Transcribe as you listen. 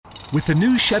With the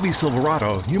new Chevy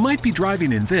Silverado, you might be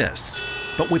driving in this.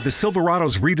 But with the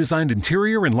Silverado's redesigned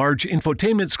interior and large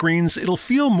infotainment screens, it'll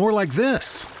feel more like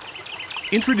this.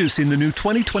 Introducing the new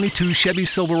 2022 Chevy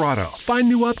Silverado. Find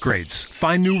new upgrades.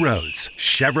 Find new roads.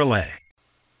 Chevrolet.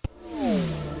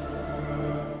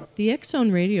 The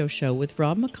X-Zone Radio Show with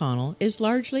Rob McConnell is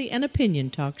largely an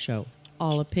opinion talk show.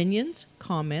 All opinions,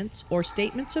 comments, or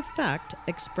statements of fact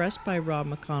expressed by Rob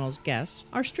McConnell's guests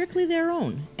are strictly their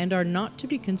own and are not to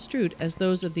be construed as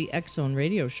those of the X-Zone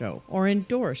Radio Show or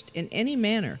endorsed in any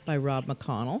manner by Rob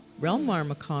McConnell, Relmar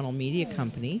McConnell Media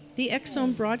Company, the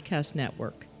X-Zone Broadcast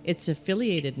Network, its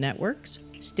affiliated networks,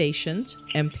 stations,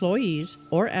 employees,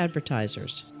 or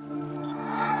advertisers.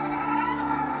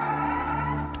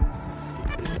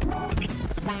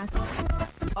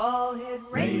 All Hit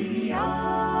Radio.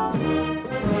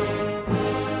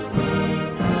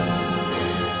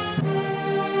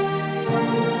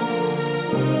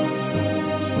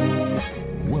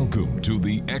 Welcome to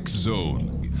the X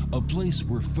Zone, a place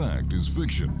where fact is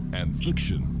fiction and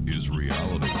fiction is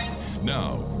reality.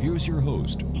 Now, here's your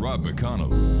host, Rob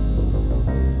McConnell.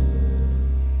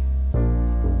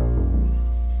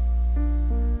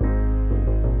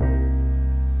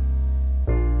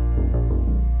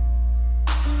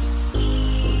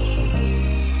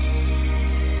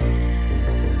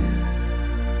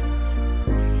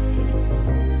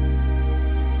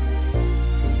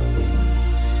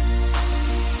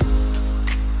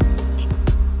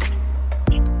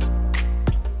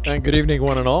 And good evening,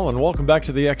 one and all, and welcome back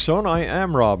to the X Zone. I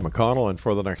am Rob McConnell, and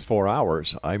for the next 4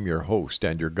 hours, I'm your host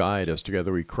and your guide as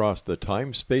together we cross the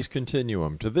time-space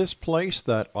continuum to this place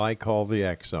that I call the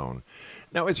X Zone.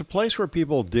 Now, it's a place where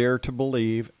people dare to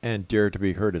believe and dare to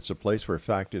be heard. It's a place where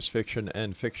fact is fiction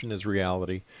and fiction is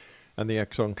reality. And the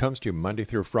X Zone comes to you Monday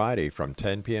through Friday from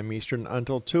 10 p.m. Eastern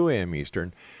until 2 a.m.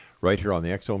 Eastern, right here on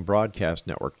the X Zone Broadcast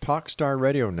Network, Talkstar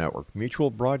Radio Network, Mutual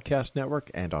Broadcast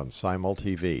Network, and on Simul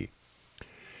TV.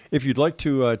 If you'd like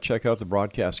to check out the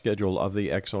broadcast schedule of the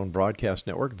X-Zone Broadcast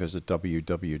Network, visit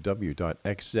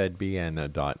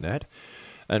www.xzbn.net.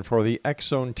 And for the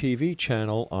X-Zone TV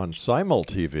channel on Simul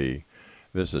TV,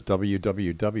 visit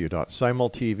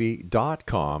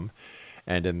www.simultv.com.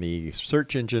 And in the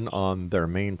search engine on their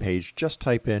main page, just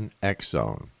type in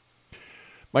X-Zone.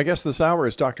 My guest this hour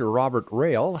is Dr. Robert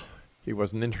Rael. He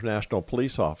was an international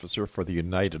police officer for the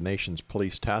United Nations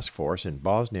Police Task Force in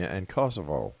Bosnia and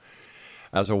Kosovo.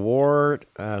 As a war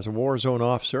zone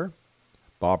officer,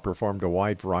 Bob performed a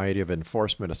wide variety of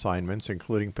enforcement assignments,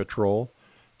 including patrol,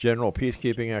 general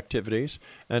peacekeeping activities,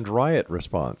 and riot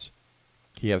response.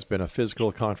 He has been a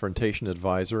physical confrontation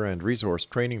advisor and resource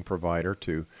training provider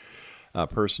to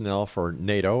personnel for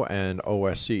NATO and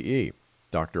OSCE.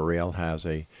 Dr. Rael has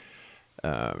he's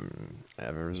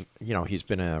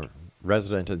been a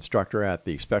resident instructor at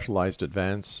the Specialized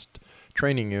Advanced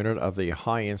Training Unit of the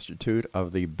High Institute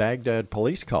of the Baghdad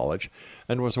Police College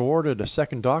and was awarded a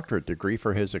second doctorate degree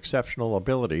for his exceptional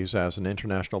abilities as an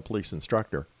international police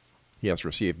instructor. He has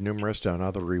received numerous and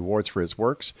other rewards for his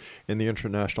works in the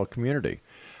international community.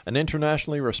 An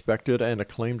internationally respected and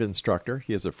acclaimed instructor,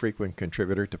 he is a frequent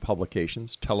contributor to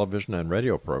publications, television, and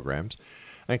radio programs,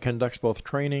 and conducts both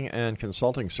training and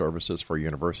consulting services for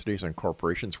universities and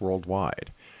corporations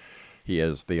worldwide. He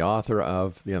is the author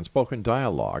of The Unspoken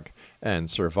Dialogue and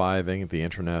Surviving the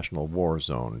International War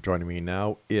Zone. Joining me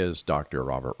now is Dr.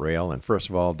 Robert Rael. And first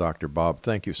of all, Dr. Bob,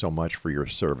 thank you so much for your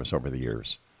service over the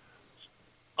years.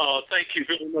 Thank you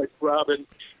very much, Robin.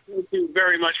 Thank you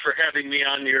very much for having me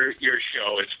on your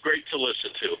show. It's great to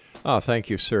listen to. Oh, thank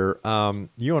you, sir.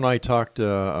 You and I talked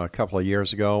a couple of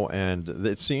years ago, and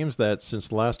it seems that since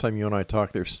the last time you and I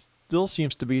talked, there still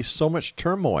seems to be so much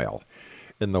turmoil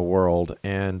in the world.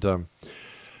 And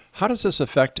how does this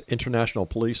affect international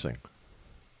policing?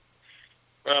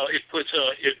 Well, it puts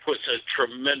a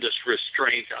tremendous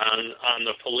restraint on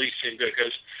the policing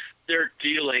because they're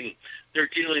dealing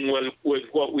with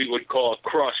what we would call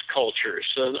cross cultures.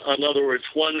 So in other words,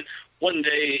 one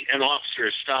day an officer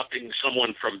is stopping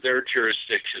someone from their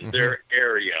jurisdiction, their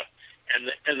area, and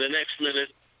the next minute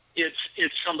it's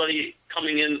somebody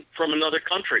coming in from another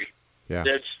country. Yeah.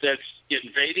 That's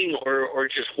invading or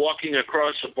just walking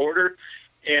across the border,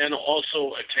 and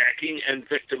also attacking and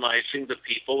victimizing the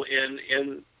people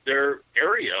in their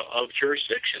area of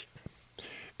jurisdiction.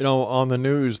 You know, on the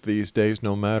news these days,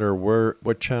 no matter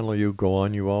what channel you go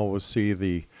on, you always see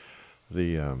the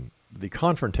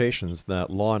confrontations that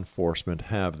law enforcement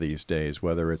have these days,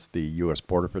 whether it's the U.S.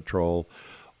 Border Patrol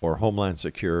or Homeland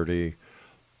Security,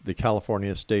 the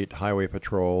California State Highway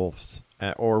Patrol,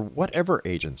 or whatever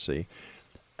agency.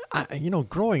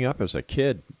 Growing up as a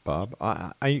kid, Bob,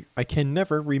 I can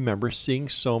never remember seeing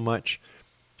so much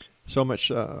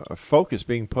focus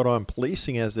being put on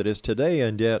policing as it is today,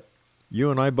 and yet you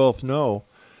and I both know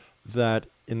that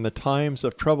in the times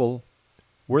of trouble,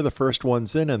 we're the first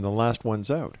ones in and the last ones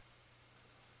out.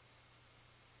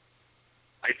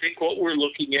 I think what we're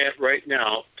looking at right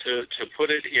now, to put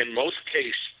it in most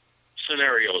case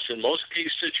scenarios, in most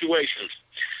case situations,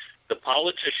 the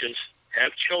politicians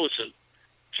have chosen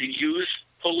to use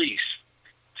police,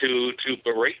 to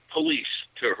berate police,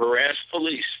 to harass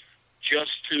police,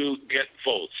 just to get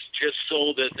votes, just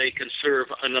so that they can serve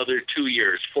another 2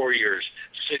 years, 4 years,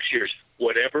 6 years,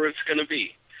 whatever it's going to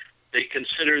be. They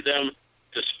consider them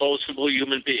disposable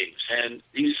human beings, and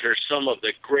these are some of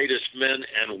the greatest men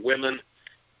and women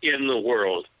in the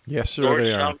world. Yes, sir, North,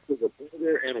 they are. south to the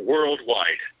border and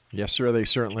worldwide. Yes, sir, they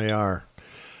certainly are.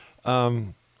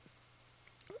 A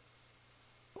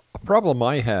problem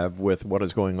I have with what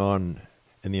is going on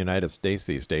in the United States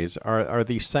these days are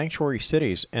these sanctuary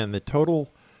cities and the total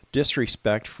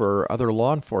disrespect for other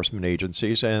law enforcement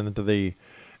agencies and the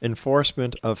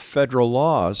enforcement of federal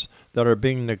laws that are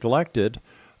being neglected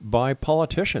by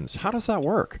politicians. How does that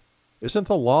work? Isn't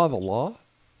the law the law?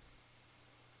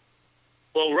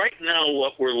 Well, right now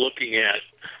what we're looking at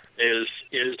is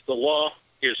the law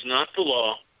is not the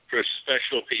law for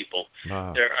special people.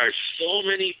 Wow. There are so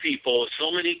many people,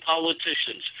 so many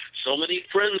politicians, so many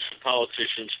friends of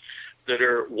politicians that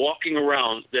are walking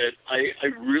around that I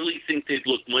really think they'd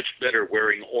look much better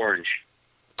wearing orange.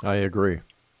 I agree.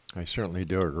 I certainly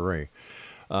do agree.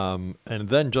 And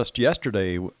then just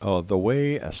yesterday, the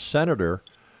way a senator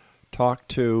talked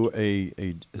to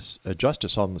a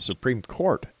justice on the Supreme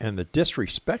Court and the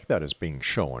disrespect that is being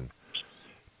shown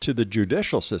to the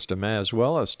judicial system as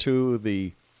well as to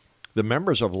the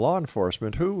members of law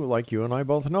enforcement who, like you and I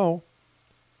both know,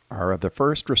 are the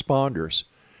first responders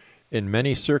in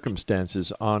many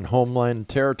circumstances on homeland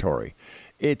territory.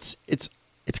 It's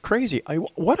crazy.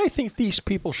 What I think these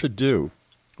people should do,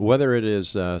 whether it is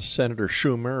Senator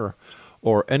Schumer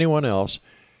or anyone else,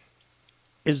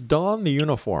 is don the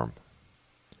uniform.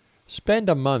 Spend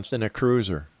a month in a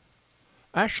cruiser.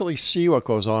 Actually see what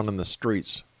goes on in the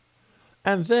streets.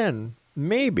 And then,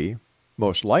 maybe,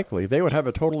 most likely, they would have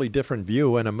a totally different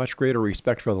view and a much greater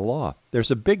respect for the law. There's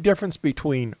a big difference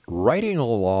between writing a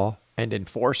law and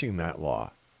enforcing that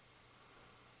law.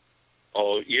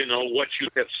 Oh, what you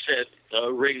have said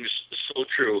rings so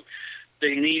true.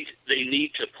 They need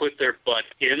to put their butt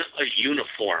in a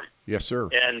uniform. Yes, sir.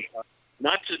 And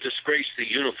not to disgrace the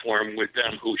uniform with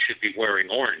them who should be wearing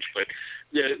orange, but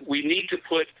we need to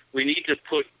put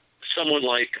someone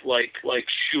like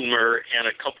Schumer and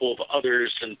a couple of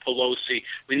others and Pelosi.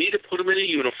 We need to put them in a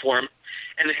uniform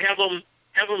and have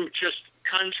them just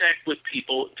contact with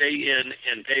people day in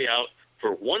and day out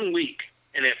for 1 week.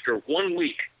 And after 1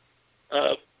 week,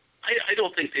 I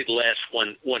don't think they'd last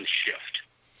one shift.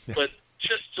 Yeah. But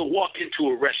just to walk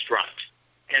into a restaurant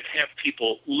and have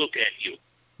people look at you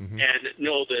and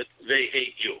know that they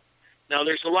hate you. Now,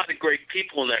 there's a lot of great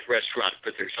people in that restaurant,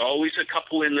 but there's always a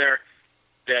couple in there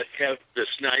that have the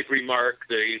snide remark,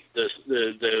 the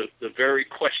very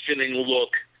questioning look,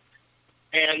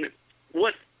 and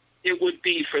what it would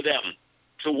be for them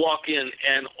to walk in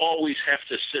and always have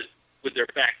to sit with their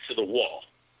back to the wall.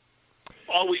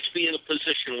 Always be in a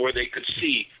position where they could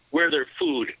see where their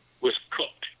food was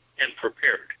cooked and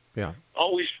prepared. Yeah.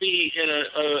 Always be in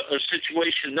a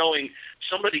situation knowing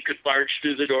somebody could barge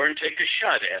through the door and take a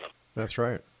shot at them. That's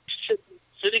right.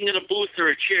 Sitting in a booth or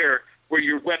a chair where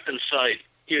your weapon sight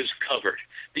is covered.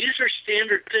 These are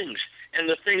standard things. And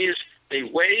the thing is, they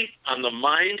weigh on the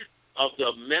mind of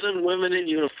the men and women in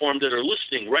uniform that are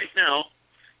listening right now.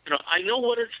 I know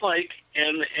what it's like,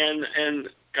 and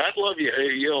God love you.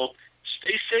 You'll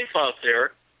stay safe out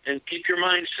there and keep your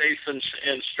mind safe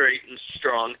and straight and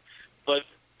strong. But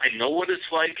I know what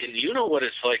it's like, and you know what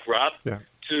it's like, Rob,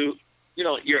 to,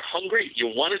 you're hungry, you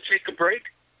want to take a break,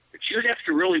 but you have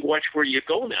to really watch where you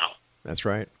go now. That's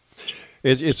right.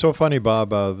 It's so funny,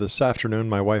 Bob. This afternoon,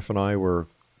 my wife and I were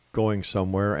going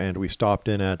somewhere, and we stopped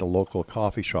in at a local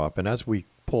coffee shop. And as we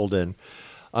pulled in,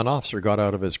 an officer got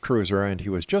out of his cruiser, and he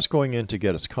was just going in to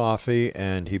get his coffee,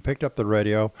 and he picked up the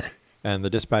radio, and the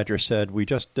dispatcher said, "We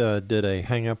just did a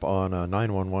hang-up on a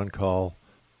 911 call.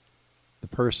 The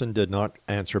person did not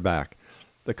answer back."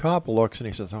 The cop looks, and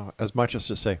he says, as much as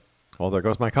to say, "Well, there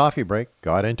goes my coffee break."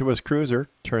 Got into his cruiser,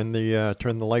 turned the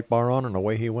light bar on, and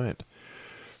away he went.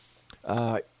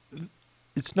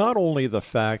 It's not only the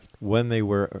fact when they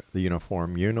wear the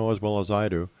uniform, you know as well as I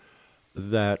do,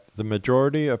 that the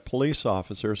majority of police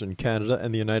officers in Canada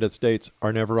and the United States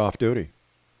are never off duty.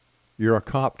 You're a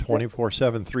cop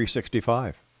 24/7,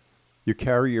 365. You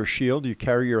carry your shield, you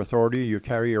carry your authority, you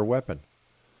carry your weapon.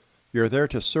 You're there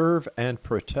to serve and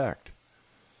protect.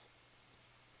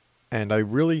 And I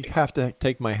really have to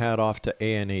take my hat off to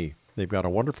A&E. They've got a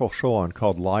wonderful show on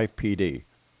called Live PD.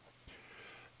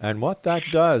 And what that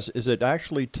does is it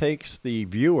actually takes the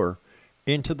viewer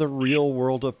into the real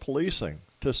world of policing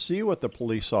to see what the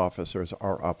police officers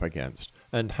are up against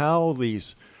and how they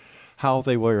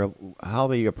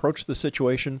approach the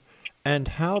situation and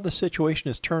how the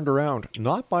situation is turned around,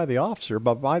 not by the officer,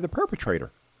 but by the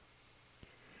perpetrator.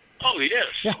 Oh, yes.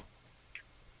 Yeah.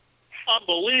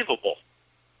 Unbelievable.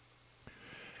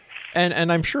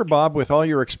 And I'm sure, Bob, with all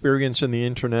your experience in the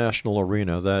international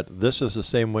arena, that this is the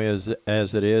same way as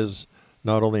it is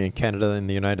not only in Canada and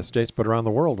the United States, but around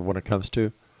the world when it comes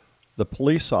to the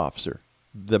police officer,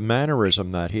 the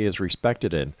mannerism that he is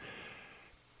respected in.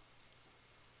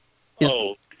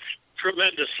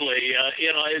 Tremendously.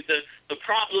 The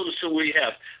problems that we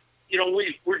have,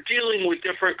 we're dealing with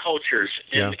different cultures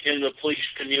in the police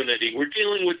community. We're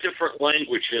dealing with different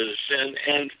languages,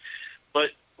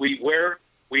 but we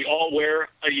all wear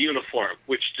a uniform,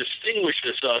 which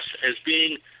distinguishes us as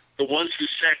being the ones who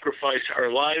sacrifice our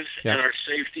lives and our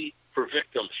safety for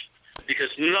victims, because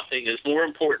nothing is more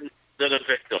important than a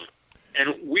victim.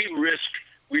 And we risk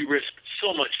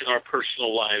so much in our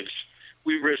personal lives.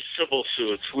 We risk civil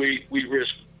suits. We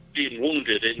risk being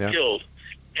wounded and killed.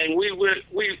 And we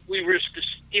risk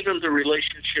even the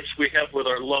relationships we have with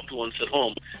our loved ones at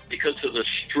home because of the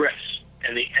stress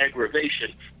and the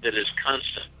aggravation that is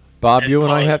constant. Bob, you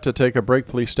and I have to take a break.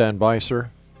 Please stand by, sir.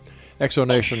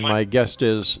 Exonation, my guest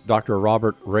is Dr.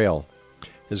 Robert Rail.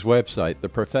 His website,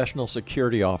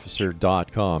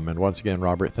 theprofessionalsecurityofficer.com. And once again,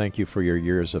 Robert, thank you for your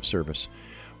years of service.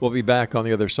 We'll be back on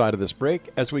the other side of this break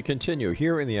as we continue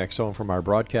here in the X-Zone from our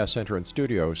broadcast center and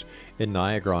studios in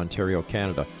Niagara, Ontario,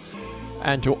 Canada.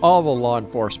 And to all the law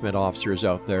enforcement officers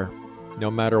out there,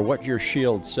 no matter what your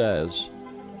shield says,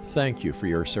 thank you for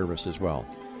your service as well.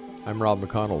 I'm Rob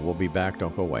McConnell. We'll be back.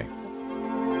 Don't go away.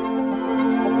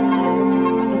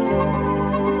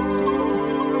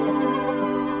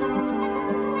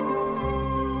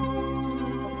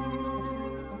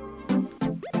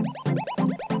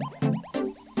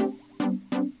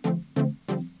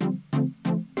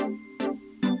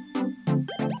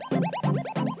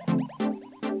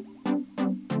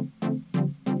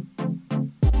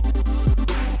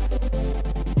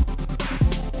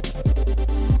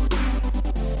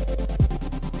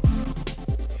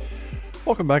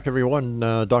 Welcome back, everyone.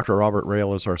 Dr. Robert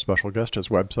Rail is our special guest. His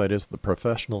website is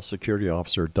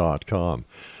theprofessionalsecurityofficer.com.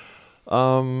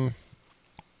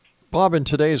 Bob, in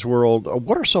today's world,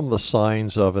 what are some of the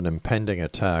signs of an impending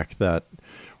attack that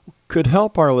could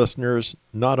help our listeners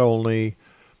not only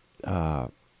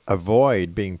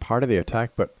avoid being part of the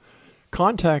attack, but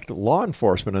contact law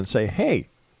enforcement and say, hey,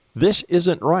 this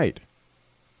isn't right?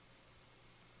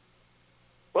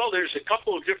 Well, there's a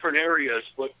couple of different areas,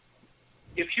 but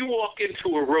if you walk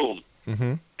into a room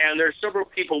and there's several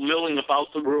people milling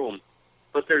about the room,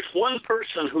 but there's one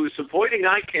person who's avoiding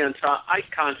eye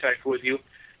contact with you,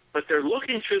 but they're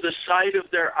looking through the side of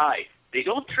their eye. They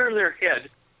don't turn their head.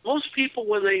 Most people,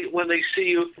 when they see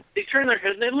you, they turn their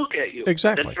head and they look at you.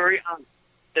 Exactly. That's very honest.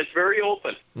 That's very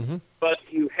open. Mm-hmm. But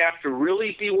you have to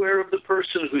really beware of the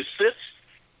person who sits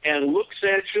and looks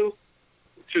at you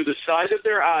through the side of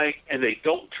their eye, and they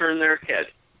don't turn their head.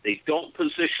 They don't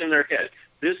position their head.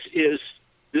 This is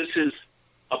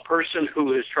a person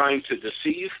who is trying to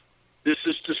deceive. This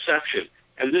is deception,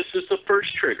 and this is the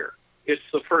first trigger. It's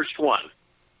the first one.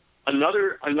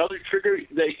 Another trigger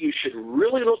that you should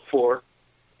really look for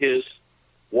is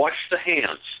watch the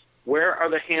hands. Where are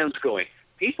the hands going?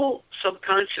 People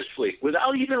subconsciously,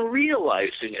 without even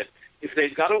realizing it, if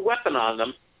they've got a weapon on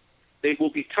them, they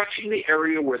will be touching the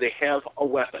area where they have a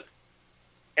weapon.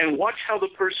 And watch how the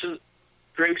person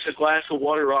drinks a glass of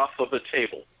water off of a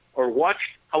table, or watch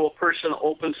how a person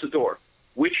opens the door.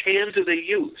 Which hand do they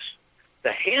use?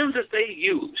 The hand that they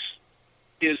use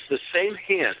is the same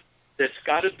hand that's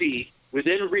got to be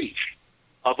within reach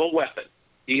of a weapon.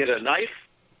 You get a knife,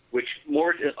 which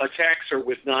more attacks are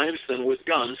with knives than with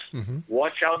guns. Mm-hmm.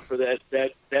 Watch out for that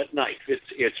knife.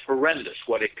 It's horrendous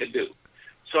what it can do.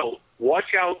 So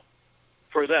watch out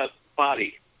for that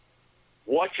body.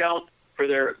 Watch out for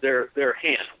their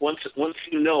hand. Once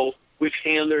you know which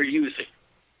hand they're using,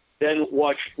 then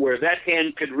watch where that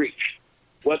hand could reach.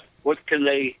 What can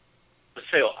they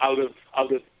assail out of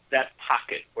that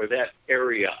pocket or that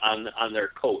area on their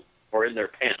coat or in their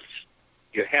pants?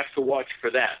 You have to watch for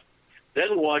that.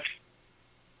 Then watch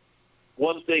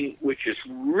one thing which is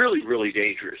really, really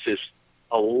dangerous is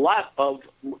a lot of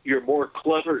your more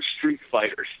clever street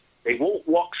fighters, they won't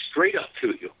walk straight up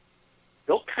to you.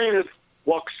 They'll kind of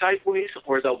walk sideways,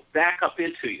 or they'll back up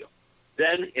into you.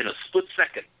 Then, in a split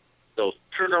second, they'll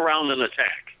turn around and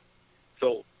attack.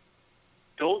 So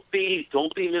don't be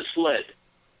misled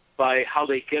by how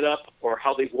they get up or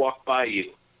how they walk by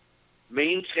you.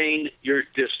 Maintain your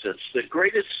distance. The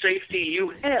greatest safety you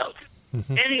have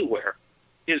anywhere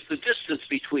is the distance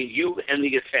between you and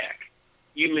the attack.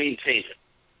 You maintain it.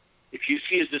 If you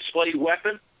see a displayed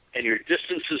weapon and your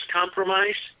distance is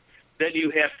compromised, then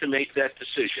you have to make that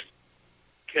decision.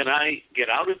 Can I get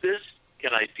out of this?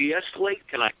 Can I de-escalate?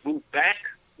 Can I move back?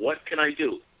 What can I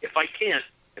do? If I can't,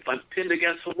 if I'm pinned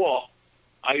against the wall,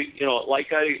 I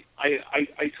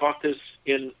taught this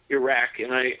in Iraq,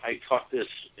 and I taught this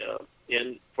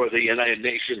for the United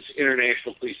Nations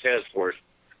International Police Task Force,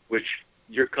 which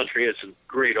your country has some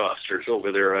great officers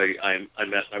over there I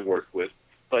met and I worked with.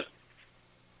 But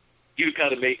you've got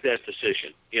to make that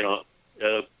decision.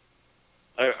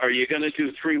 Are you going to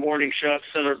do 3 warning shots,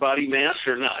 center body mass,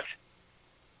 or not?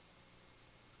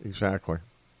 Exactly.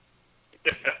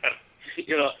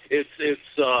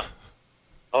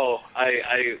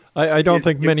 I don't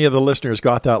think many of the listeners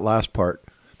got that last part.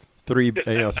 3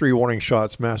 warning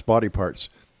shots, mass body parts.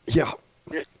 Yeah.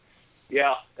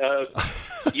 Yeah.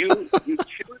 You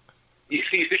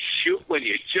shoot when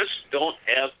you just don't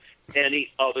have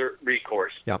any other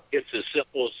recourse. Yeah. It's as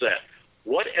simple as that.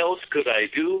 What else could I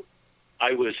do?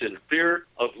 I was in fear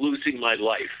of losing my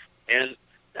life, and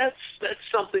that's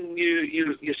something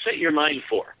you set your mind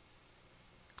for.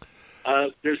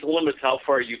 There's a limit to how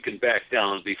far you can back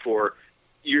down before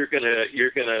you're gonna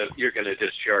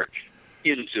discharge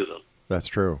into them. That's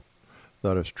true.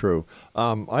 That is true.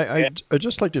 I'd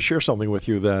just like to share something with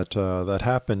you that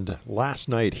happened last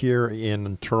night here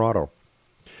in Toronto.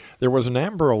 There was an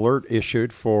Amber Alert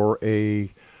issued for a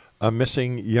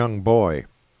missing young boy,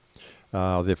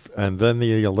 and then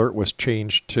the alert was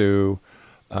changed to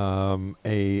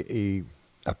a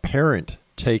parent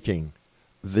taking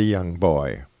the young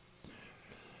boy.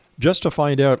 Just to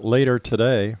find out later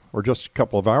today, or just a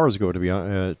couple of hours ago, to be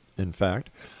in fact,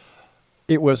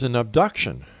 it was an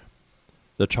abduction.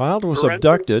 The child was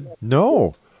abducted,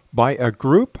 by a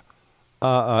group,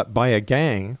 by a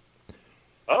gang,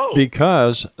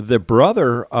 because the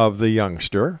brother of the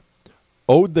youngster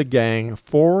owed the gang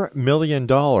 $4 million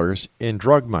in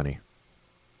drug money.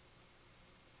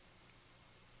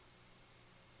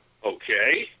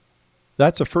 Okay.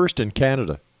 That's a first in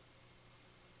Canada.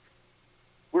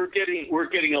 We're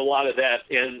getting a lot of that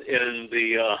in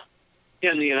the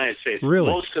United States. Really?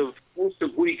 Most of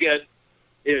we get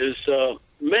is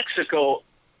Mexico.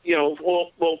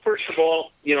 Well, first of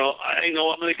all, I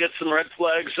know I'm going to get some red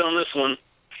flags on this one,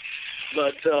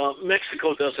 but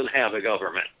Mexico doesn't have a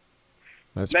government.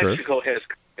 That's true. Mexico has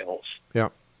cartels. Yeah.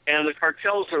 And the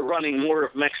cartels are running more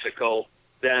of Mexico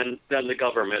than the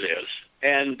government is.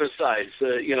 And besides,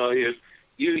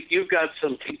 you've got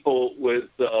some people with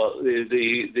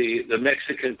the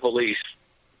Mexican police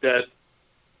that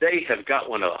they have got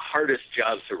one of the hardest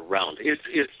jobs around.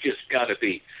 It's just got to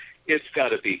be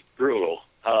brutal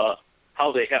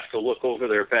how they have to look over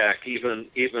their back, even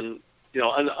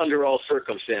under all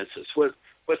circumstances.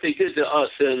 What they did to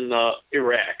us in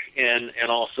Iraq and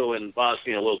also in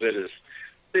Bosnia a little bit is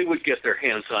they would get their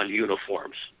hands on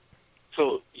uniforms,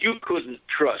 so you couldn't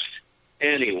trust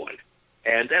anyone.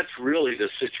 And that's really the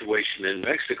situation in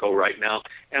Mexico right now.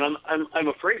 And I'm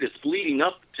afraid it's bleeding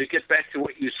up, to get back to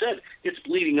what you said, it's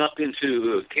bleeding up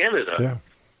into Canada. Yeah.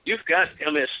 You've got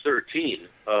MS-13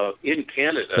 in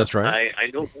Canada. That's right.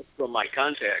 I know from my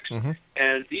contacts. Mm-hmm.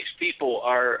 And these people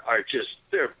are just,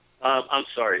 I'm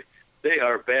sorry, they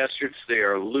are bastards. They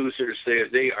are losers.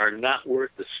 They are not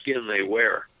worth the skin they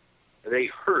wear. They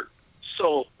hurt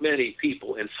so many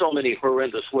people in so many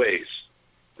horrendous ways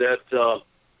that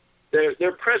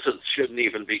their presence shouldn't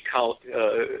even be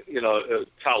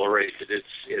tolerated.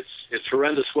 It's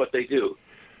horrendous what they do,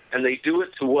 and they do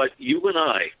it to what you and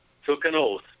I took an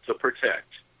oath to protect,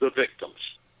 the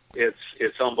victims.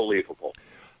 It's unbelievable.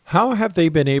 How have they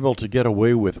been able to get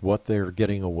away with what they're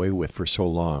getting away with for so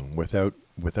long without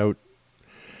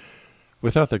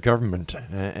the government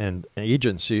and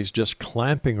agencies just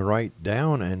clamping right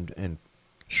down and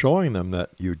showing them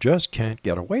that you just can't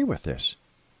get away with this?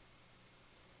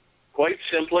 Quite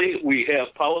simply, we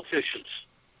have politicians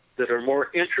that are more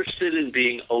interested in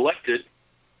being elected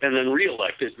and then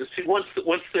reelected. But see, once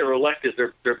they're elected,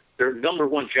 their number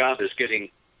one job is getting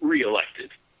reelected,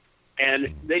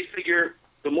 and they figure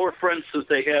the more friends that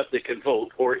they have that can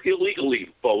vote or illegally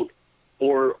vote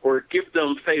or give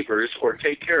them favors or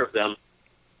take care of them,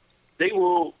 they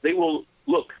will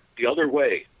look the other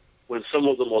way when some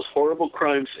of the most horrible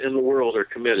crimes in the world are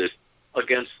committed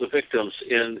against the victims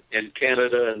in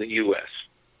Canada and the U.S.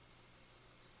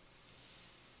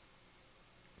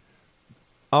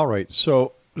 All right,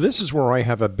 so this is where I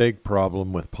have a big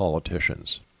problem with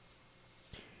politicians.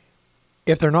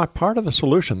 If they're not part of the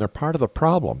solution, they're part of the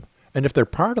problem. And if they're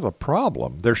part of the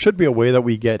problem, there should be a way that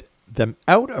we get them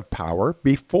out of power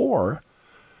before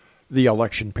the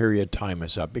election period time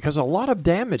is up, because a lot of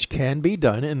damage can be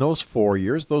done in those 4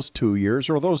 years, those 2 years,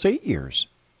 or those 8 years.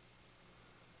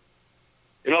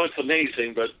 You know, it's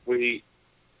amazing, but we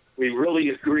really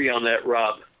agree on that,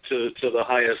 Rob, to the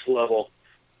highest level.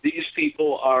 These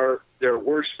people they're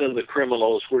worse than the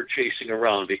criminals we're chasing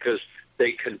around because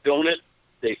they condone it,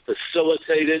 they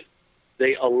facilitate it,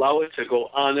 they allow it to go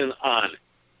on,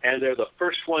 and they're the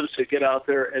first ones to get out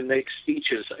there and make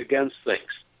speeches against things.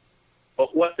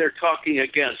 But what they're talking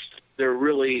against, they're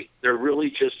really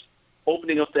just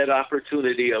opening up that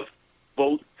opportunity of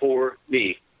vote for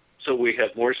me. So we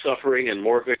have more suffering and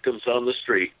more victims on the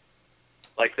street,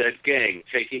 like that gang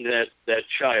taking that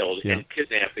child and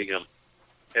kidnapping him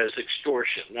as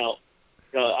extortion. Now,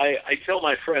 I tell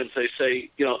my friends, I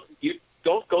say, you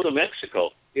don't go to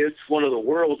Mexico. It's one of the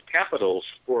world capitals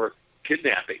for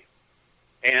kidnapping.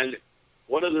 And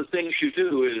one of the things you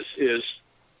do is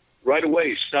right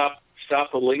away stop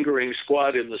a lingering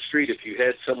squad in the street if you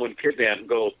had someone kidnapped and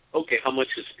go, okay, how much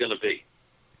is it going to be?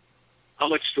 How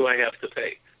much do I have to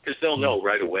pay? Because they'll know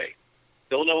right away.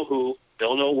 They'll know who,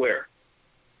 they'll know where.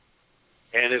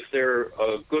 And if they're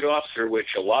a good officer,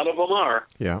 which a lot of them are,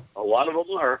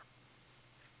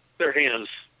 their hands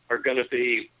are going to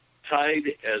be tied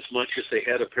as much as they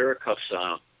had a pair of cuffs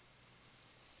on them.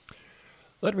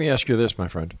 Let me ask you this, my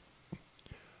friend.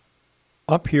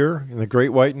 Up here in the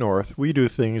Great White North, we do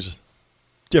things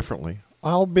differently.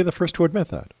 I'll be the first to admit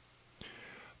that.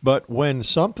 But when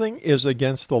something is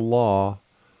against the law,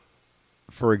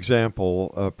 for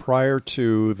example, prior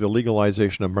to the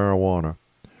legalization of marijuana,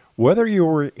 whether you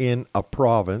were in a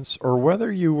province or whether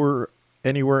you were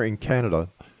anywhere in Canada,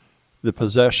 the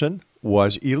possession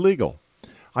was illegal.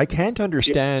 I can't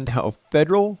understand how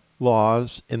federal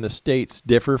laws in the states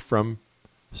differ from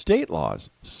state laws.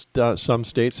 Some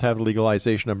states have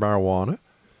legalization of marijuana,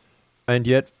 and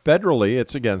yet federally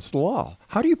it's against the law.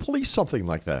 How do you police something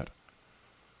like that?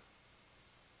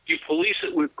 You police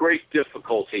it with great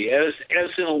difficulty. As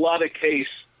in a lot of cases,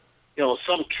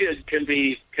 some kid can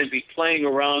be playing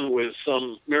around with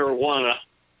some marijuana,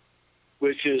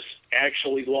 which is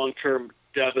actually long-term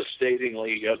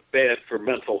devastatingly bad for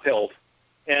mental health,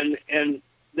 and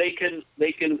they can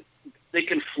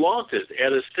flaunt it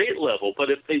at a state level.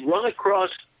 But if they run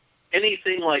across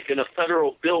anything like in a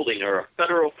federal building or a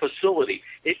federal facility,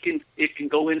 it can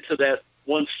go into that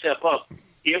one step up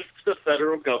if the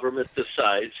federal government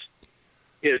decides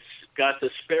it's got the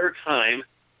spare time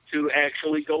to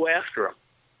actually go after them.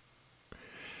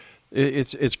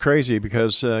 It's crazy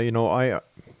because I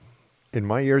in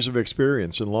my years of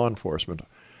experience in law enforcement,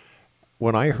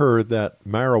 when I heard that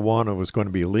marijuana was going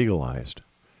to be legalized,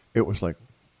 it was like,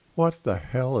 what the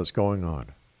hell is going on?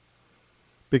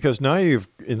 Because now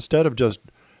instead of just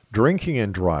drinking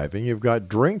and driving, you've got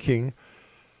drinking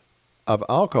of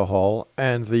alcohol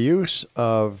and the use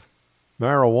of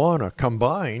marijuana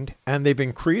combined, and they've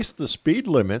increased the speed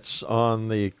limits on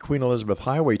the Queen Elizabeth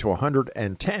Highway to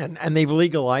 110, and they've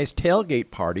legalized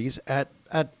tailgate parties at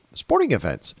sporting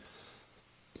events.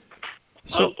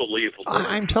 So, unbelievable.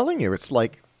 I'm telling you, it's a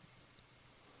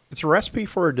recipe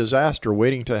for a disaster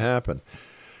waiting to happen.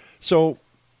 So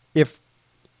if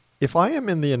I am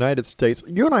in the United States,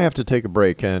 you and I have to take a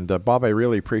break. And Bob, I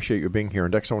really appreciate you being here.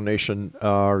 And X-Zone Nation,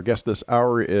 our guest this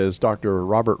hour is Dr.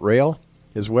 Robert Rail.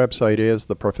 His website is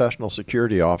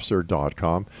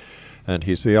theprofessionalsecurityofficer.com. And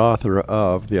he's the author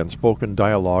of The Unspoken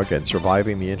Dialogue and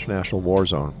Surviving the International War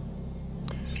Zone.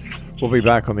 We'll be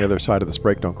back on the other side of this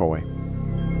break. Don't go away.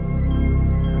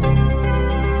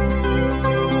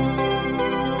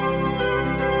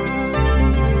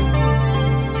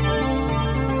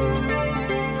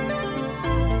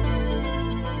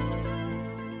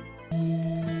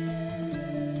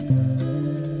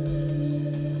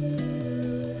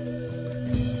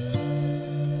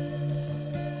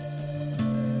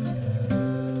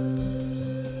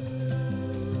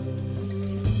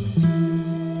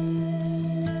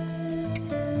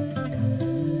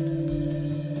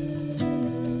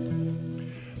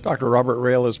 Dr. Robert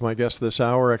Rail is my guest this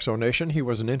hour, X-Zone Nation. He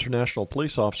was an international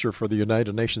police officer for the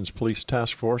United Nations Police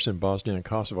Task Force in Bosnia and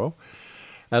Kosovo.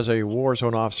 As a war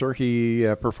zone officer, he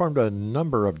performed a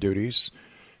number of duties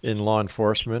in law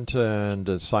enforcement and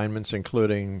assignments,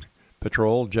 including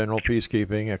Patrol, General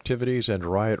Peacekeeping Activities, and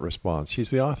Riot Response. He's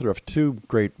the author of 2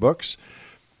 great books,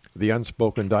 The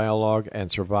Unspoken Dialogue and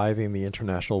Surviving the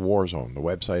International War Zone. The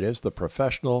website is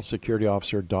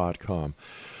theprofessionalsecurityofficer.com.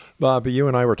 Bob, you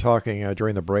and I were talking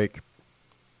during the break,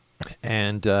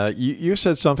 and you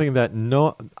said something that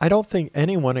I don't think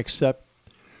anyone except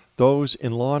those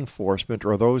in law enforcement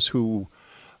or those who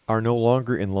are no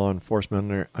longer in law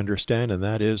enforcement understand, and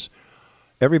that is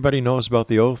everybody knows about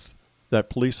the oath that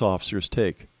police officers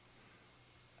take.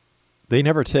 They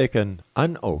never take an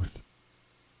unoath.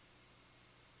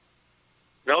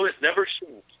 No, it never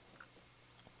seems.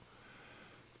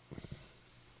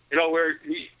 You know, where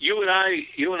you and I,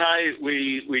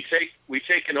 we take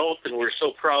an oath, and we're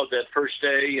so proud that first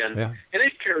day, and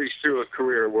it carries through a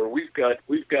career where we've got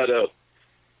a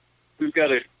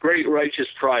great righteous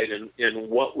pride in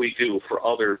what we do for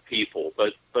other people,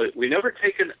 but we never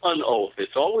take an unoath.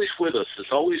 It's always with us.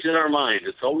 It's always in our mind.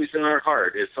 It's always in our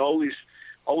heart. It's always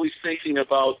thinking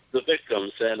about the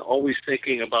victims and always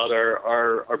thinking about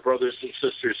our brothers and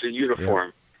sisters in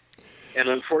uniform. Yeah. And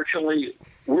unfortunately,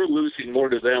 we're losing more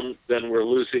to them than we're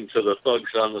losing to the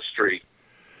thugs on the street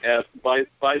by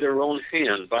their own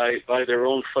hand, by their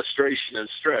own frustration and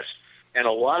stress. And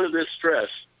a lot of this stress,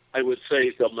 I would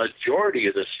say the majority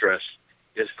of the stress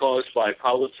is caused by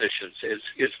politicians.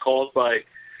 It's caused by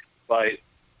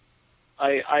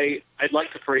I'd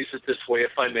like to phrase it this way,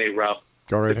 if I may, Rob.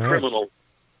 Go right ahead.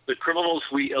 The criminals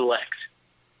we elect,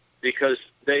 because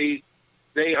they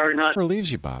are not. Never leaves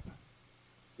you, Bob.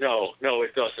 No,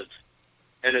 it doesn't.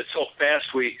 And it's so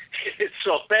fast we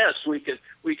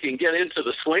can get into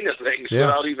the swing of things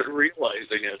without even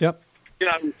realizing it. Yep. You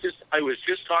know, I was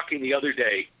just talking the other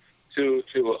day to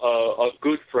a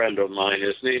good friend of mine.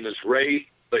 His name is Ray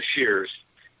Bashirs,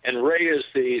 and Ray is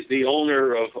the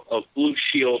owner of Blue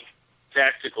Shield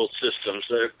Tactical Systems.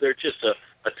 They're just a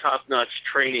top-notch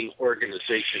training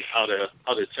organization out of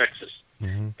Texas,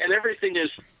 and everything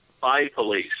is by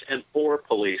police and for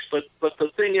police. But the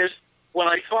thing is, when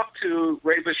I talk to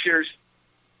Ray Bashirs,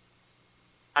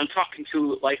 I'm talking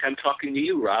to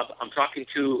you, Rob. I'm talking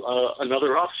to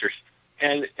another officers,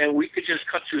 and we could just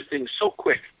cut through things so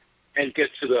quick and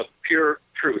get to the pure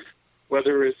truth,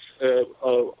 whether it's a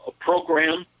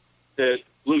program that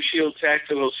Blue Shield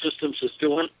Tactical Systems is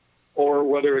doing, or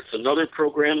whether it's another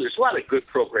program. There's a lot of good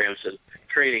programs and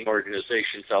training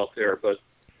organizations out there, but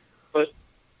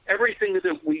everything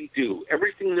that we do,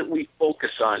 everything that we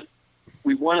focus on,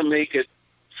 we want to make it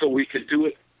so we can do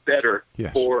it better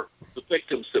for the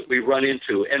victims that we run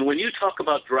into. And when you talk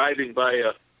about driving by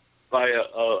a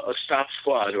stop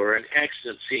squad or an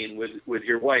accident scene with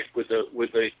your wife with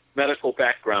a medical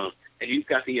background, and you've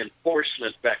got the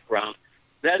enforcement background,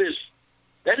 that is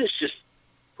just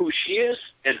who she is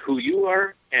and who you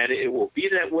are, and it will be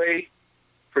that way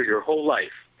for your whole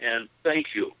life. And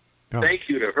thank you. Oh. Thank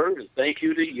you to her, and thank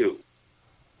you to you.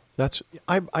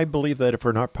 I believe that if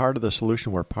we're not part of the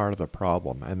solution, we're part of the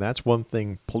problem. And that's one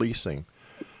thing policing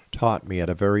taught me at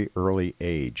a very early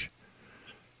age.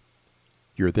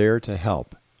 You're there to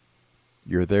help.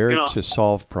 You're there to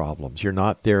solve problems. You're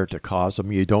not there to cause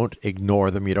them. You don't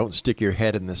ignore them. You don't stick your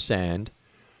head in the sand.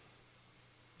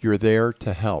 You're there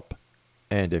to help.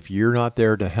 And if you're not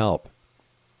there to help,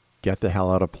 get the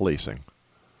hell out of policing.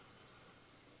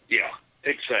 Yeah,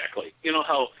 exactly. You know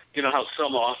how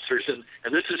some officers, and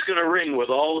this is going to ring with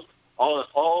all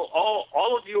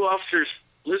of you officers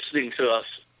listening to us,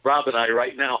 Rob and I,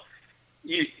 right now.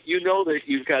 You know that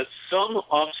you've got some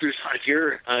officers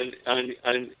in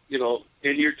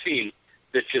your team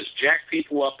that just jack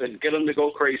people up and get them to go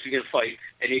crazy and fight,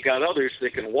 and you got others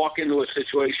that can walk into a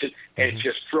situation and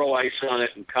just throw ice on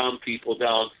it and calm people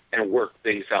down and work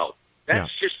things out.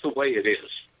 That's just the way it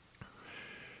is.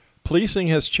 Policing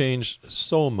has changed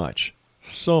so much.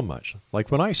 Like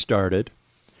when I started,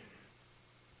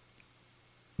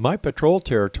 my patrol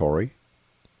territory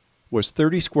was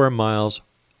 30 square miles,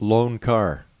 lone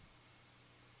car.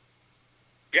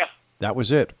 Yeah. That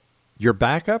was it. Your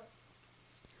backup?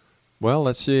 Well,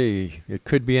 let's see. It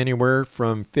could be anywhere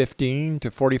from 15 to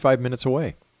 45 minutes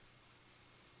away.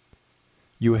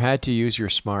 You had to use your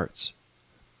smarts.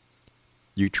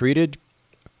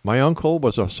 My uncle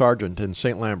was a sergeant in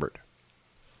St. Lambert.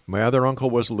 My other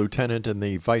uncle was a lieutenant in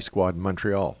the Vice Squad in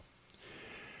Montreal.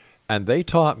 And they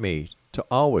taught me to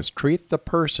always treat the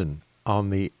person on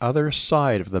the other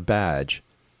side of the badge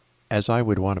as I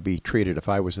would want to be treated if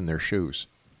I was in their shoes.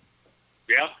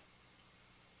 Yeah.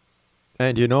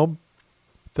 And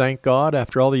thank God,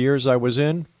 after all the years I was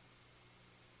in,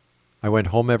 I went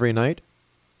home every night,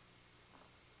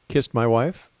 kissed my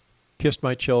wife, kissed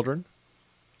my children,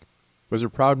 was a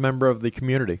proud member of the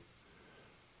community.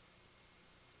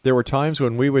 there were times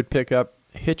when we would pick up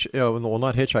well,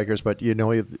 not hitchhikers, but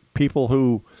people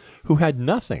who had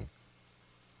nothing.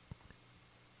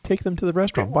 Take them to the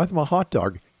restaurant, buy them a hot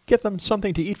dog, get them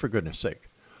something to eat, for goodness sake.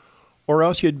 Or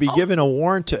else you'd be given a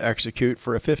warrant to execute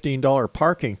for a $15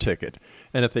 parking ticket.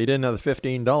 And if they didn't have the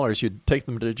 $15, you'd take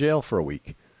them to jail for a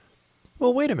week.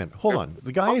 Well, wait a minute. Hold on.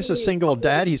 The guy is a single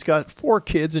dad. He's got 4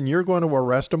 kids, and you're going to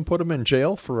arrest him, put him in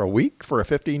jail for a week for a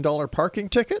 $15 parking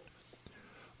ticket?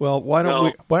 Well, why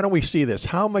don't we see this?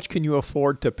 How much can you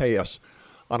afford to pay us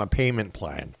on a payment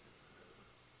plan?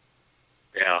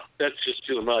 Yeah, that's just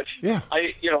too much. Yeah.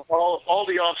 All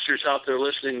the officers out there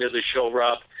listening to the show,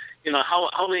 Rob,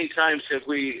 how many times have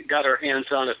we got our hands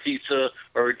on a pizza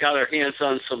or got our hands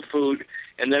on some food,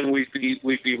 and then we'd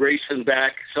be racing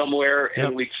back somewhere,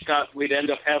 and we'd end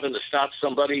up having to stop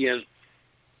somebody and,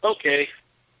 okay,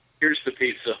 here's the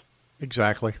pizza.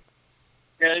 Exactly.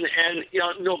 And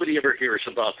nobody ever hears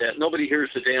about that. Nobody hears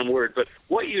the damn word. But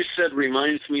what you said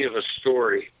reminds me of a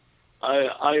story.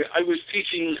 I was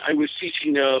teaching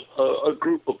a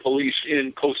group of police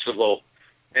in Kosovo,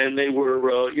 and they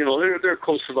were they're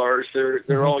Kosovars.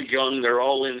 They're all young. They're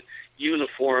all in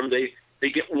uniform. They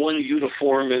get one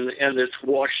uniform and it's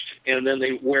washed, and then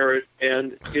they wear it,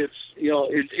 and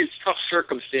it's tough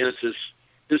circumstances.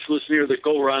 This was near the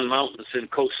Golan Mountains in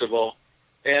Kosovo,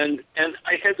 and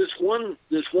I had this one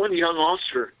young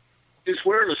officer who's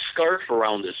wearing a scarf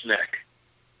around his neck.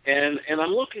 And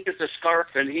I'm looking at the scarf,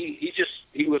 and he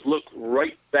would look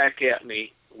right back at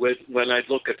me when I'd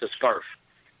look at the scarf,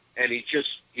 and he just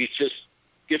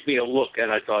give me a look,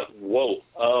 and I thought, whoa,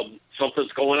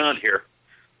 something's going on here.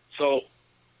 So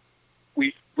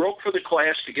we broke for the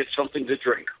class to get something to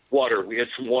drink, water. We had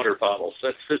some water bottles.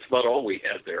 That's about all we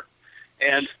had there.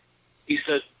 And he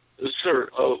said, "Sir,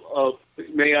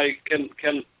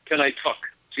 can I talk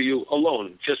to you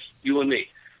alone, just you and me?"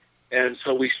 And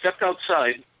so we stepped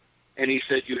outside, and he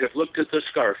said, "You have looked at the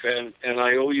scarf, and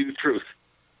I owe you truth."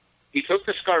 He took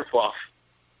the scarf off,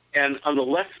 and on the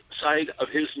left side of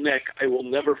his neck, I will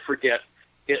never forget,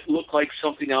 it looked like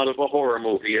something out of a horror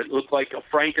movie. It looked like a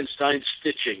Frankenstein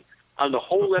stitching on the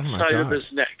whole left side of his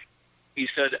neck. He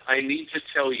said, "I need to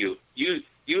tell you, you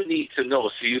need to know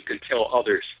so you can tell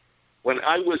others. When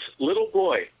I was little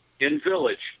boy in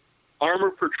village,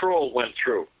 armor patrol went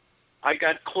through. I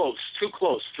got close, too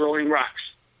close, throwing rocks.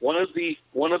 One of the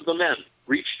men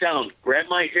reached down, grabbed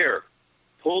my hair,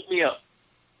 pulled me up,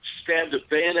 stabbed a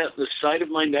bayonet in the side of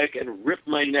my neck, and ripped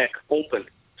my neck open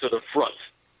to the front,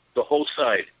 the whole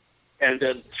side, and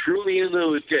then threw me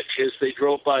into the ditch as they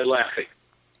drove by laughing."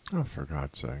 Oh, for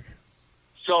God's sake.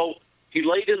 So he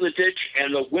laid in the ditch,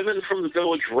 and the women from the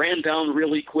village ran down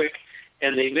really quick,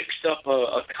 and they mixed up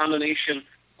a combination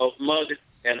of mud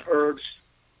and herbs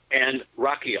and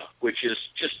rakia, which is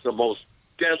just the most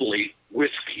deadly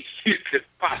whiskey you could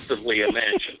possibly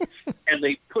imagine. And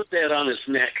they put that on his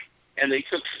neck, and they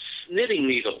took knitting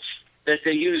needles that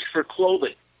they used for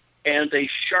clothing, and they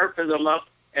sharpened them up,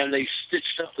 and they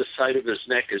stitched up the side of his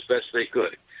neck as best they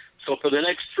could. So for the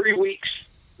next 3 weeks,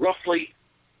 roughly,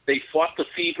 they fought the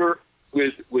fever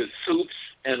with soups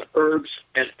and herbs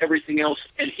and everything else,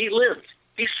 and he lived.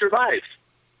 He survived.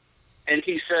 And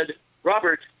he said,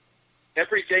 "Robert,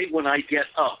 every day when I get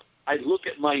up, I look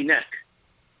at my neck,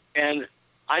 and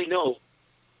I know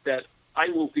that I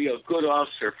will be a good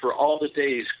officer for all the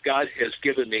days God has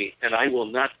given me, and I will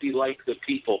not be like the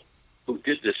people who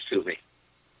did this to me."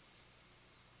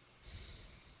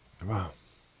 Wow.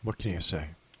 What can you say?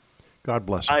 God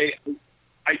bless him.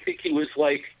 I think he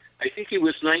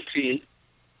was 19,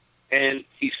 and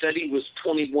he said he was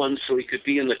 21 so he could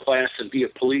be in the class and be a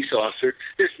police officer.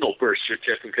 There's no birth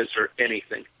certificates or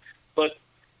anything. But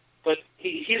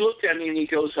he looked at me and he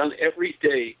goes, "On every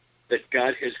day that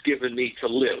God has given me to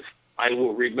live, I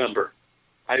will remember.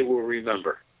 I will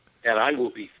remember. And I will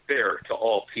be fair to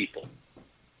all people."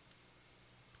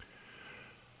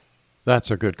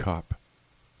 That's a good cop.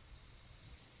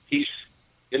 He's,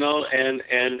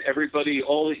 and everybody,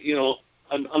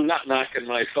 I'm not knocking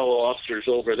my fellow officers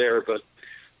over there, but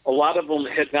a lot of them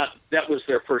had not, that was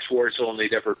their first war zone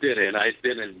they'd ever been in. I'd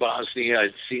been in Bosnia.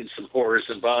 I'd seen some horrors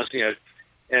in Bosnia,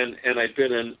 and I'd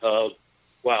been in, but,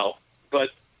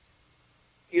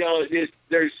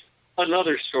 there's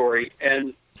another story.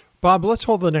 And Bob, let's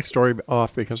hold the next story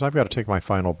off because I've got to take my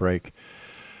final break.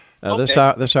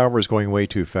 Okay. This hour is going way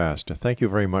too fast. Thank you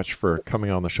very much for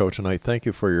coming on the show tonight. Thank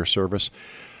you for your service.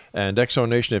 And Exo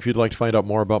Nation, if you'd like to find out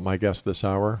more about my guest this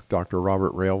hour, Dr.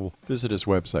 Robert Rail, visit his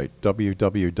website,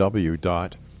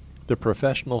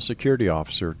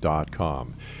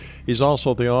 www.theprofessionalsecurityofficer.com. He's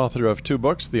also the author of 2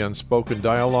 books, The Unspoken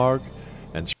Dialogue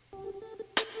and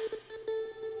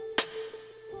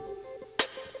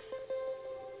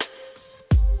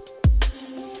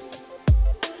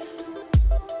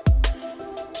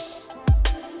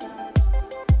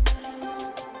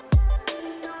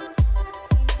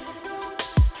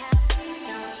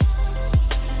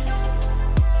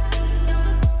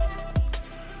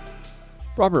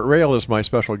Robert Rail is my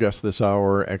special guest this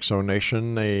hour,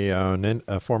 Exonation,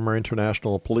 a former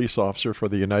international police officer for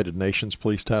the United Nations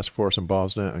Police Task Force in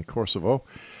Bosnia and Kosovo.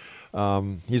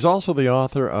 He's also the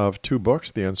author of 2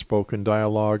 books, The Unspoken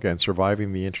Dialogue and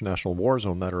Surviving the International War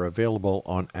Zone, that are available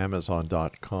on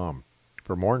Amazon.com.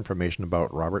 For more information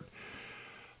about Robert,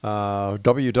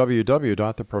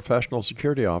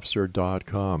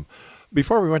 www.theprofessionalsecurityofficer.com.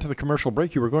 Before we went to the commercial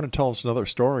break, you were going to tell us another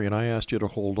story, and I asked you to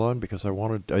hold on because I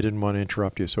didn't want to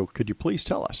interrupt you. So could you please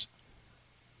tell us?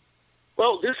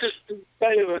 Well, this is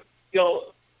kind of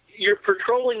you're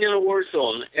patrolling in a war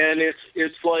zone, and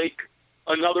it's like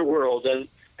another world. And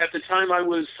at the time, I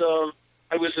was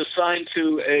assigned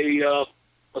to a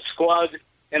squad,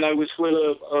 and I was with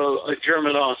a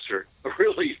German officer, a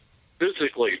really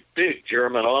physically big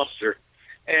German officer,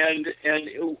 and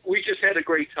we just had a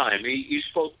great time. He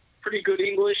spoke pretty good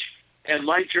English, and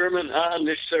my German,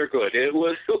 nicht sehr good. It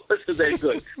wasn't that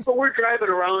good. But we're driving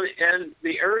around, and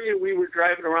the area we were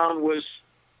driving around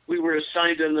we were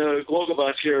assigned in the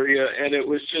Glogobach area, and it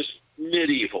was just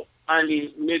medieval. I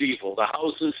mean, medieval. The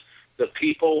houses, the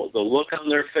people, the look on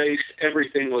their face,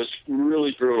 everything was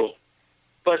really brutal.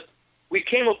 But we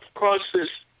came across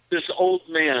this old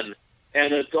man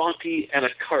and a donkey and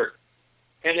a cart.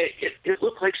 And it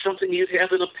looked like something you'd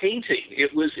have in a painting.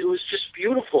 It was just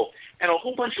beautiful, and a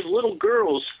whole bunch of little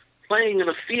girls playing in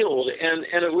a field, and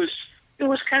it was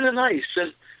kind of nice.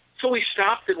 And so we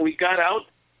stopped and we got out,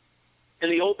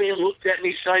 and the old man looked at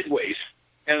me sideways,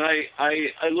 and I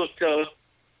looked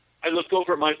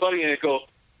over at my buddy and I go,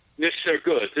 "This are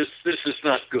good. This is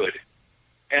not good."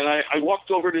 And I walked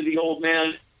over to the old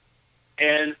man,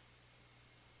 and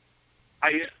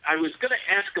I was going to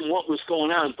ask him what was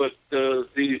going on, but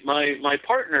my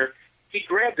partner, he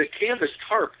grabbed a canvas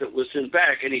tarp that was in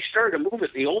back, and he started to move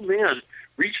it. The old man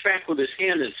reached back with his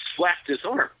hand and slapped his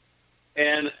arm,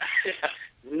 and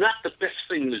not the best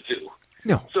thing to do.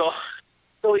 No. So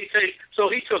he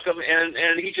took him,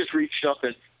 and he just reached up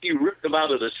and he ripped him out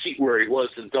of the seat where he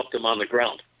was and dumped him on the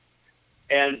ground.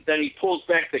 And then he pulls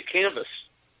back the canvas,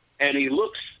 and he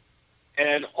looks.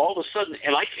 And all of a sudden,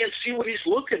 and I can't see what he's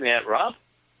looking at, Rob.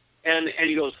 And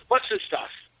he goes, "What's this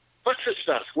stuff? What's this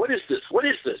stuff? What is this? What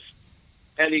is this?"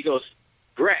 And he goes,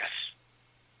 "Grass."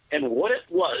 And what it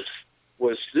was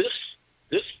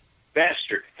this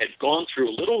bastard had gone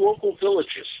through little local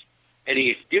villages, and he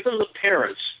had given the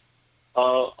parents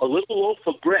a little loaf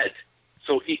of bread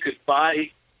so he could buy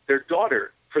their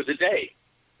daughter for the day.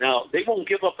 Now, they won't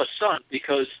give up a son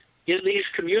because in these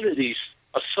communities,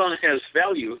 a son has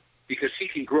value because he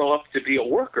can grow up to be a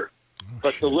worker.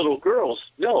 But the little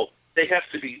girls, no, they have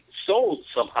to be sold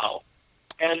somehow.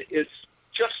 And it's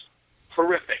just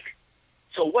horrific.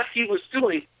 So what he was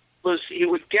doing was he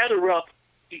would gather up,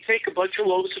 he'd take a bunch of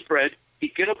loaves of bread,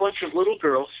 he'd get a bunch of little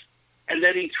girls, and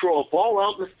then he'd throw a ball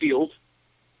out in the field,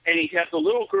 and he'd have the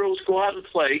little girls go out and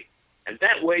play, and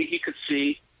that way he could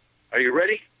see, are you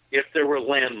ready? If there were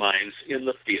landmines in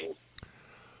the field.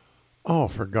 Oh,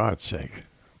 for God's sake.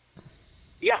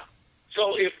 Yeah.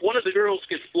 So if one of the girls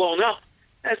gets blown up,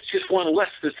 that's just one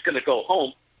less that's going to go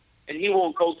home, and he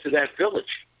won't go to that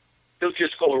village. He'll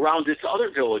just go around its other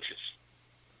villages.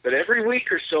 But every week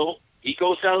or so, he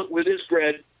goes out with his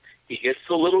bread, he gets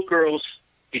the little girls,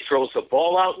 he throws a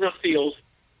ball out in the field,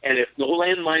 and if no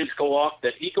landmines go off,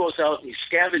 then he goes out and he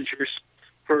scavenges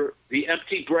for the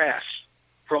empty grass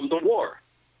from the war.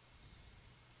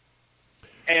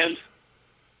 And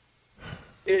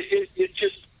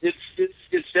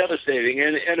it's devastating,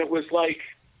 and it was like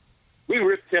we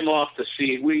ripped him off the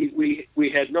scene. We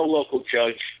had no local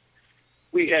judge.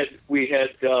 We had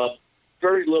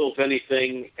very little of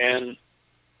anything, and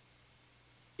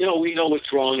we know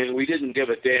what's wrong, and we didn't give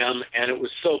a damn, and it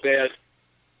was so bad.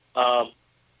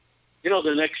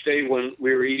 The next day when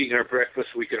we were eating our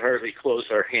breakfast, we could hardly close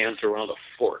our hands around a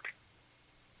fork.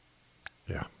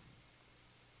 Yeah.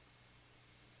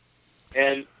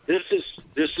 And this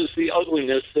is the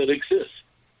ugliness that exists.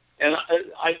 And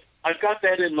I've got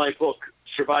that in my book,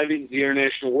 Surviving the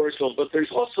International War Zone, but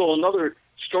there's also another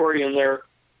story in there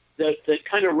that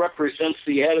kind of represents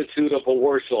the attitude of a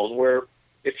war zone, where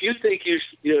if you think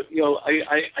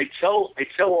I tell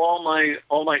all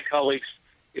my colleagues,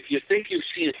 if you think you've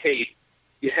seen hate,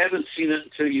 you haven't seen it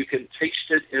until you can taste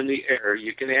it in the air.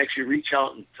 You can actually reach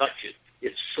out and touch it.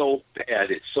 It's so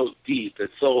bad. It's so deep.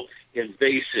 It's so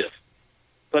invasive.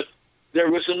 But there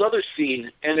was another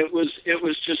scene, and it was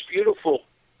just beautiful,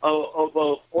 of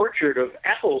an orchard of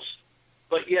apples,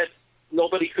 but yet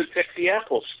nobody could pick the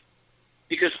apples.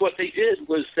 Because what they did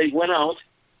was they went out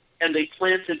and they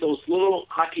planted those little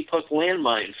hockey puck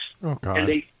landmines. Oh, God.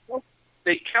 And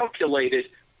they calculated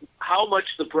how much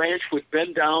the branch would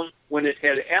bend down when it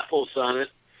had apples on it,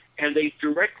 and they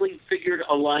directly figured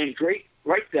a line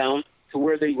right down to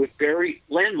where they would bury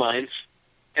landmines,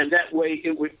 and that way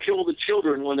it would kill the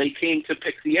children when they came to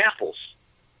pick the apples.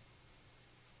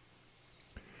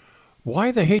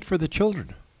 Why the hate for the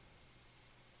children?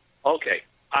 Okay,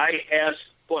 I asked.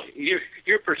 Well,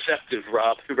 you're perceptive,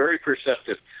 Rob. You're very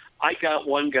perceptive. I got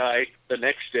one guy the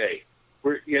next day.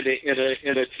 We're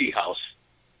in a tea house,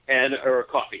 or a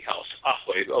coffee house,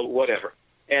 or whatever.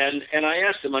 And I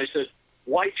asked him. I said,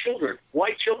 "Why children?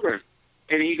 Why children?"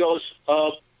 And he goes,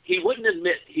 he wouldn't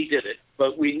admit he did it,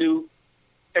 but we knew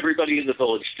everybody in the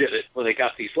village did it when they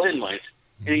got these landmines.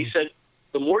 And he said,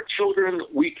 "The more children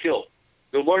we kill,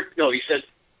 he said,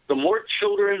 the more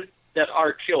children that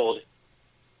are killed,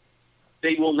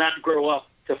 they will not grow up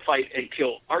to fight and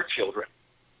kill our children."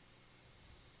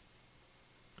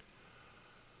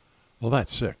 Well,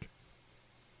 that's sick.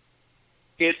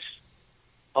 It's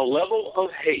a level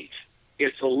of hate.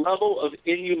 It's a level of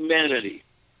inhumanity.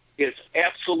 It's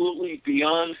absolutely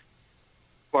beyond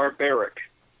barbaric.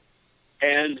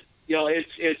 And,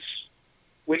 it's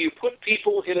when you put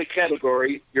people in a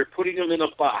category, you're putting them in a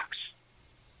box.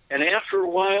 And after a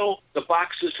while, the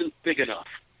box isn't big enough.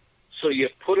 So you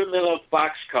put them in a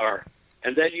boxcar,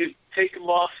 and then you take them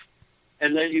off,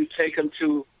 and then you take them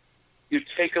to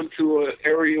an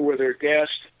area where they're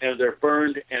gassed and they're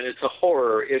burned, and it's a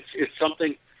horror. It's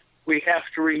something we have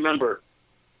to remember.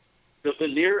 The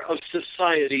veneer of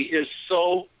society is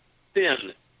so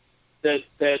thin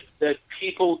that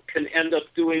people can end up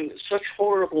doing such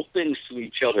horrible things to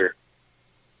each other,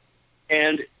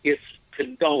 and it's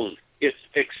condoned. It's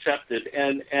accepted,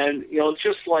 and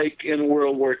just like in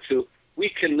World War II, we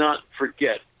cannot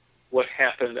forget what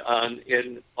happened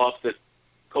off the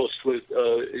coast with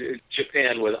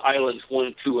Japan with Islands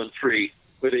 1, 2, and 3,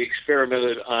 where they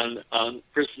experimented on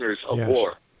prisoners of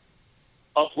war,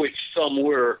 of which some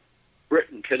were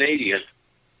Briton Canadian,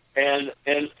 and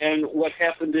what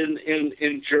happened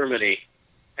in Germany,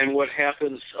 and what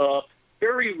happens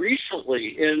very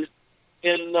recently in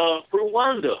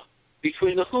Rwanda,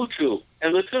 between the Hutu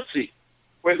and the Tutsi,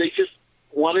 where they just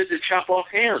wanted to chop off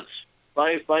hands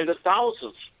by the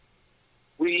thousands.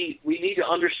 We need to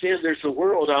understand there's a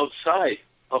world outside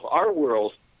of our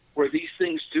world where these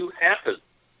things do happen.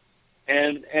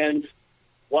 And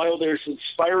while there's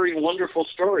inspiring, wonderful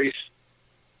stories,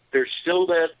 there's still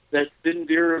that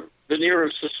veneer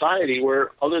of society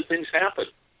where other things happen.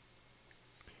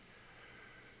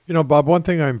 Bob, one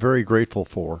thing I'm very grateful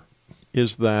for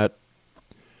is that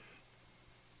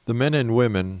the men and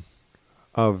women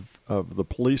of the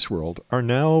police world are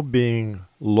now being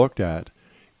looked at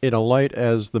in a light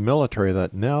as the military,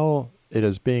 that now it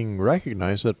is being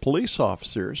recognized that police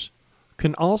officers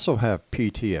can also have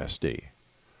PTSD.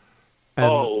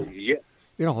 And,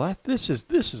 this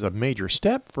is a major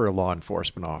step for law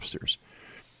enforcement officers.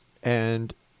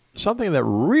 And something that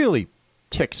really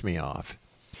ticks me off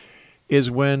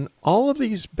is when all of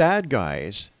these bad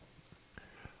guys,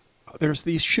 there's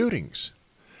these shootings.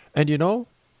 And,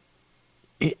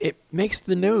 it makes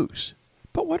the news.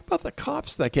 But what about the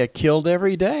cops that get killed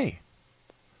every day?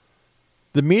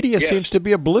 The media seems to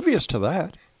be oblivious to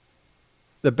that.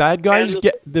 The bad guys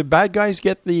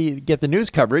get the news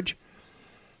coverage,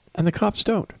 and the cops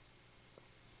don't.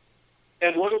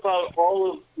 And what about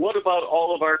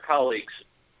all of our colleagues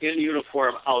in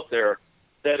uniform out there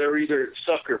that are either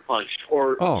sucker punched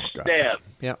or stabbed,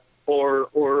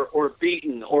 or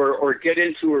beaten, or get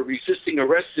into a resisting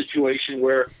arrest situation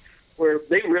where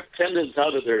they rip tendons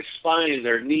out of their spine,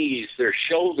 their knees, their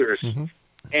shoulders,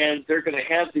 and they're going to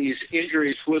have these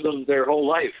injuries with them their whole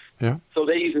life. Yeah. So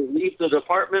they either leave the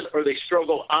department or they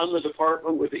struggle on the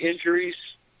department with the injuries,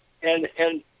 and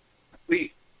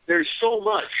there's so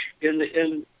much in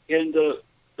the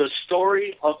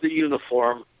story of the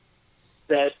uniform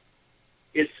that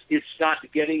it's not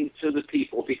getting to the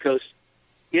people because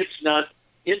it's not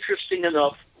interesting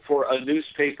enough for a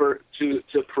newspaper to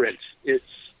print.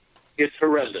 It's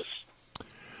horrendous.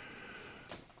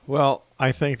 Well,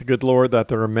 I thank the good Lord that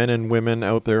there are men and women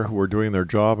out there who are doing their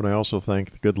job, and I also thank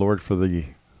the good Lord for the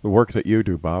work that you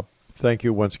do, Bob. Thank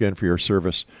you once again for your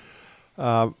service.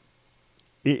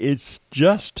 It's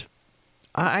just,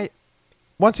 I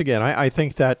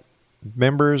think that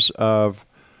members of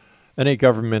any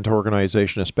government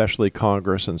organization, especially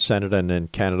Congress and Senate and in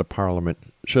Canada Parliament,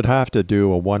 should have to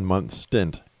do a 1-month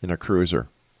stint in a cruiser.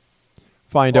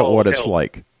 Find out what it's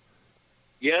like.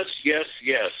 Yes.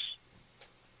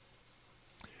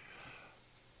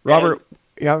 Robert,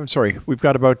 I'm sorry. We've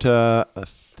got about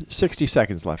 60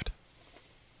 seconds left.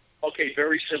 Okay,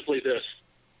 very simply this.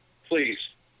 Please,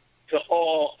 to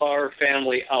all our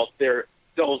family out there,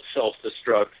 don't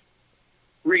self-destruct.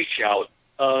 Reach out.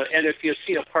 And if you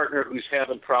see a partner who's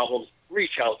having problems,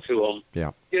 reach out to them.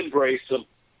 Yeah. Embrace them.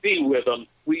 Be with them.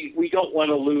 We don't want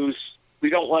to lose. We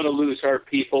don't want to lose our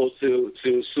people to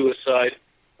suicide.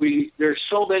 There's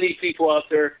so many people out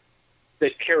there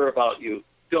that care about you.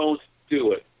 Don't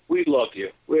do it. We love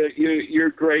you. You're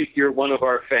great. You're one of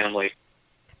our family.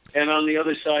 And on the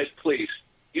other side, please,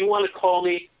 you want to call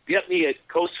me, get me at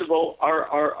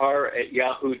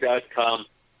KosovoRRR@yahoo.com.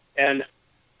 And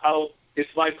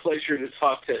it's my pleasure to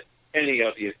talk to any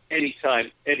of you,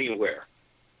 anytime, anywhere.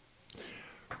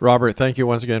 Robert, thank you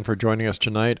once again for joining us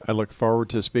tonight. I look forward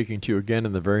to speaking to you again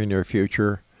in the very near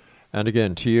future. And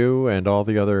again, to you and all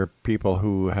the other people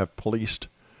who have policed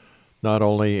not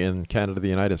only in Canada, the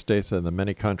United States, and the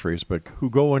many countries, but who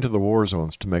go into the war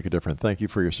zones to make a difference. Thank you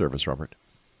for your service, Robert.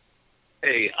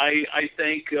 Hey, I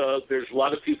think there's a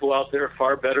lot of people out there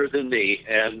far better than me,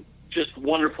 and just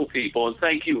wonderful people. And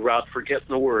thank you, Rob, for getting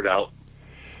the word out.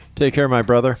 Take care, my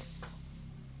brother.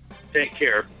 Take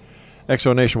care.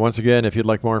 Exo Nation, once again, if you'd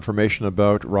like more information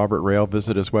about Robert Rail,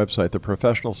 visit his website,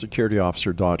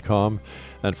 theprofessionalsecurityofficer.com.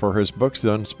 And for his books,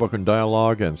 The Unspoken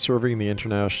Dialogue and Surviving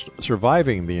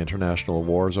the International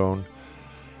War Zone,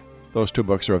 those two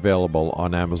books are available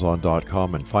on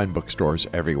Amazon.com and fine bookstores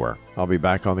everywhere. I'll be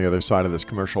back on the other side of this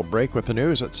commercial break with the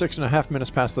news at 6.5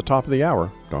 minutes past the top of the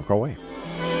hour. Don't go away.